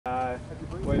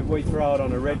we throw it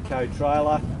on a Redco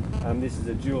trailer. This is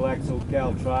a dual axle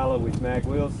gal trailer with mag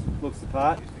wheels, looks the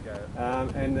part.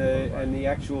 And the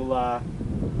actual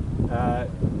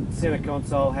centre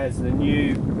console has the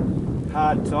new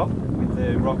hard top with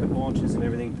the rocket launchers and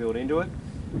everything built into it.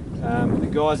 The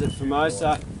guys at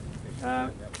Formosa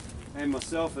and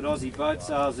myself at Aussie Boat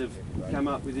Sales have come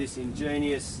up with this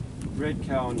ingenious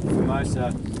Redco and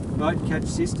Formosa boat catch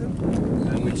system,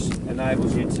 which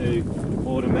enables you to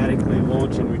automatically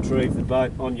launch and retrieve the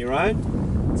boat on your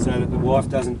own so that the wife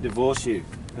doesn't divorce you.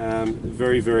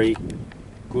 Very, very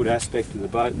good aspect of the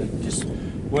boat that just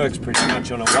works pretty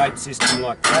much on a weight system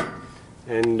like that,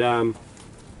 and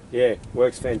yeah,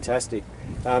 works fantastic.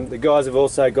 The guys have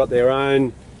also got their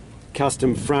own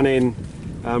custom front end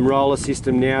roller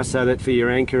system now, so that for your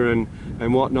anchor and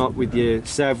whatnot with your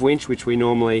sav winch, which we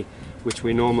normally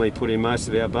put in most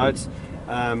of our boats,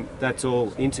 that's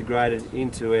all integrated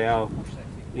into our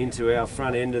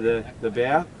front end of the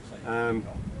bow.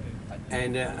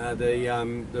 And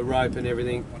the rope and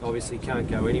everything obviously can't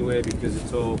go anywhere because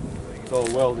it's all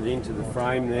welded into the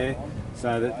frame there,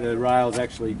 so that the rails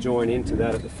actually join into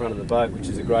that at the front of the boat, which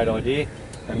is a great idea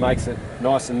and makes it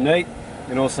nice and neat,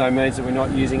 and also means that we're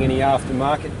not using any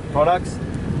aftermarket products,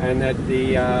 and that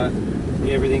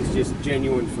everything's just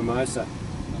genuine Formosa.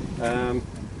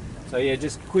 So yeah,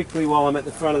 just quickly while I'm at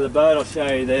the front of the boat, I'll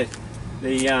show you the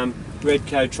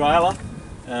Redco trailer,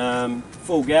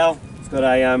 full gal. It's got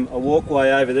a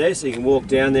walkway over there, so you can walk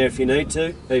down there if you need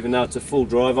to, even though it's a full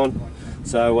drive on.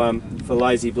 So for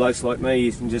lazy blokes like me,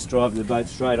 you can just drive the boat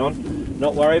straight on,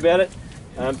 not worry about it.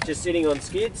 Just sitting on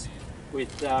skids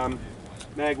with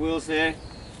mag wheels there.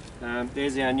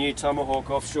 There's our new Tomahawk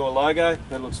Offshore logo,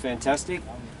 that looks fantastic.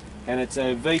 And it's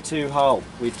a V2 hull,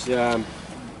 which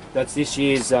that's this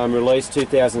year's release,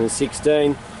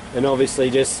 2016. And obviously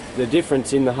just the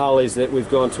difference in the hull is that we've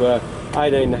gone to a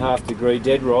 18.5 degree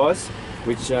dead rise,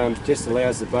 which just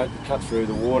allows the boat to cut through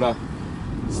the water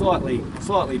slightly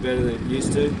better than it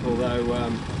used to, although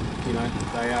you know,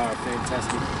 they are a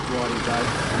fantastic riding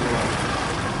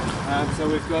boat. So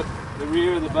we've got the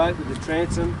rear of the boat with the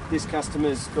transom. This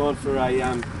customer's gone for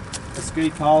a ski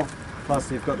pole, plus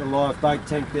they've got the live boat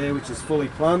tank there, which is fully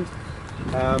plumbed.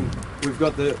 We've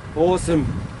got the awesome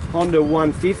Honda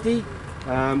 150,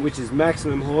 which is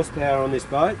maximum horsepower on this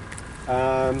boat.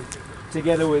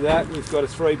 Together with that, we've got a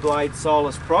 3-blade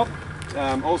Solus prop,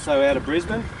 also out of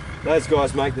Brisbane. Those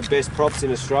guys make the best props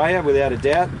in Australia, without a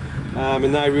doubt,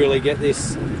 and they really get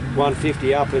this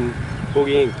 150 up and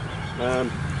boogieing.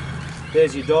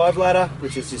 There's your dive ladder,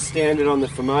 which is just standard on the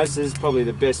Formosas, probably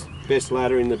the best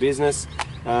ladder in the business.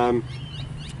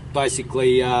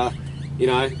 Basically, you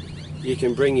know, you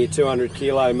can bring your 200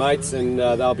 kilo mates and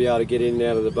they'll be able to get in and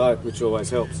out of the boat, which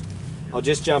always helps. I'll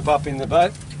just jump up in the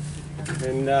boat,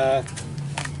 and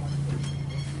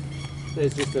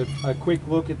there's just a quick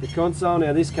look at the console.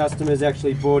 Now this customer's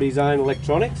actually bought his own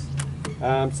electronics,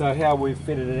 so how we've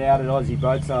fitted it out at Aussie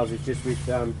Boat Sales is just with,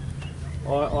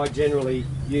 I generally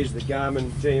use the Garmin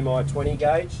GMI 20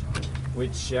 gauge,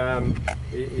 which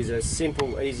is a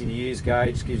simple, easy to use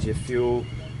gauge, gives you fuel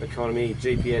economy,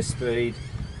 GPS speed,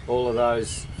 all of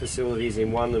those facilities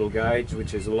in one little gauge,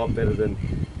 which is a lot better than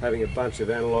having a bunch of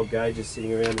analog gauges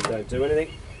sitting around that don't do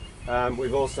anything.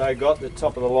 We've also got the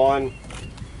top of the line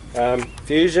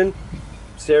Fusion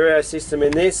stereo system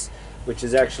in this, which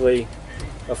is actually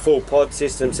a full pod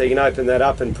system, so you can open that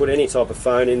up and put any type of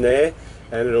phone in there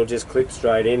and it'll just clip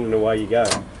straight in and away you go.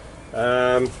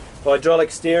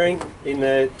 Hydraulic steering in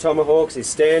the Tomahawks is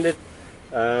standard.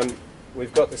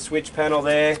 We've got the switch panel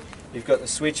there, you've got the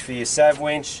switch for your sav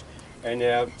winch, and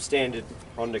our standard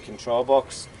Honda control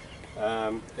box.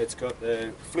 It's got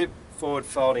the flip forward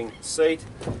folding seat,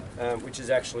 which is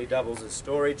actually doubles as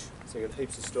storage, so you've got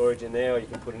heaps of storage in there, or you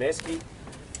can put an esky.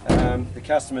 The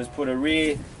customers put a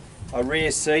rear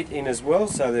seat in as well,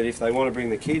 so that if they want to bring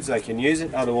the kids they can use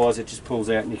it, otherwise it just pulls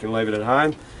out and you can leave it at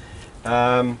home.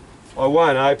 I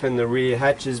won't open the rear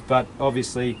hatches, but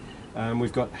obviously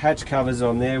we've got hatch covers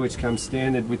on there which come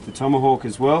standard with the Tomahawk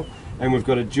as well, and we've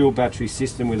got a dual battery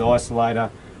system with isolator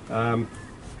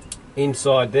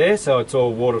inside there, so it's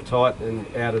all watertight and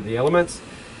out of the elements.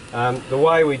 The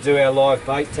way we do our live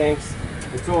bait tanks,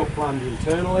 it's all plumbed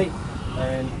internally,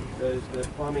 and the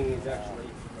plumbing is actually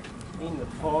in the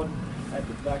pod at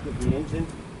the back of the engine.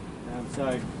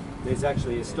 So there's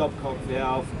actually a stopcock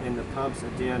valve and the pumps are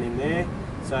down in there,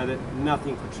 so that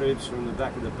nothing protrudes from the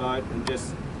back of the boat, and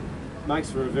just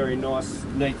makes for a very nice,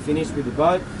 neat finish with the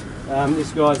boat.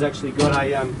 This guy's actually got a,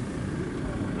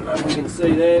 you can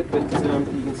see there, but you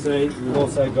can see we've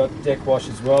also got deck wash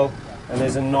as well, and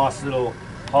there's a nice little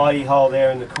hidey hole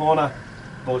there in the corner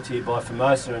brought to you by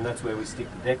Formosa, and that's where we stick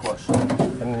the deck wash.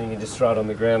 And then you can just throw it on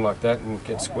the ground like that and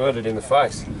get squirted in the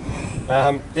face.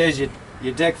 There's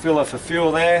your deck filler for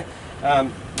fuel there.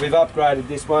 We've upgraded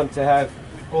this one to have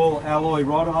all alloy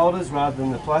rod holders rather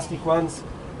than the plastic ones.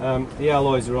 The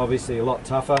alloys are obviously a lot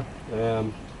tougher,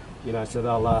 you know, so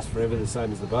they'll last forever, the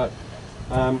same as the boat.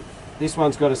 This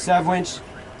one's got a sav winch,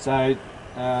 so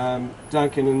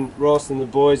Duncan and Ross and the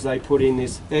boys, they put in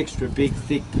this extra big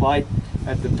thick plate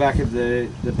at the back of the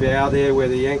bow there where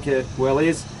the anchor well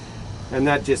is, and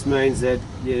that just means that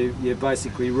you're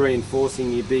basically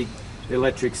reinforcing your big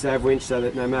electric sav winch so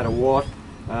that no matter what,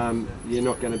 you're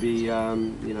not going to be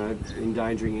you know,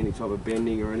 endangering any type of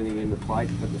bending or anything in the plate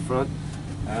at the front.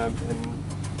 And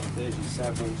there's your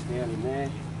sav winch down in there.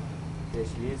 There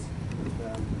she is.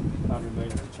 100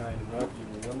 metres of chain and rope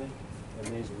jiggling on there. And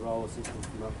there's your roller system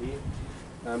from up here.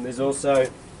 There's also,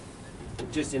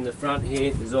 just in the front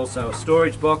here, there's also a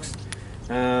storage box.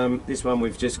 This one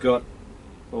we've just got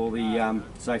all the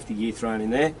safety gear thrown in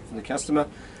there for the customer.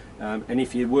 And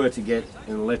if you were to get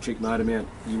an electric motor mount,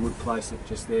 you would place it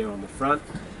just there on the front,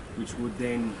 which would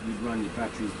then, you'd run your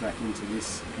batteries back into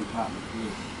this compartment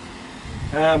here.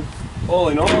 All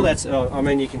in all, that's, I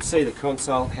mean, you can see the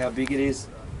console, how big it is.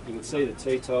 You can see the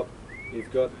T-top.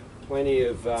 You've got plenty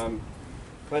of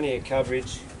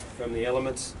coverage from the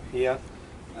elements here.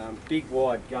 Big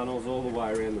wide gunnels all the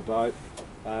way around the boat.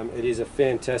 It is a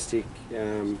fantastic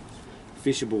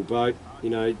fishable boat. You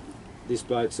know, this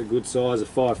boat's a good size. A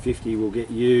 550 will get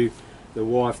you, the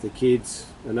wife, the kids,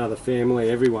 another family,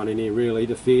 everyone in here really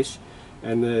to fish.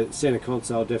 And the centre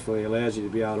console definitely allows you to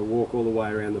be able to walk all the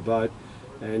way around the boat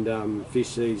and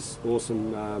fish these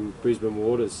awesome Brisbane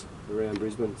waters around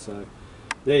Brisbane. So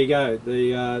there you go,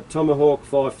 the Tomahawk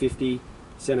 550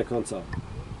 centre console.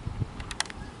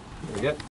 There we go.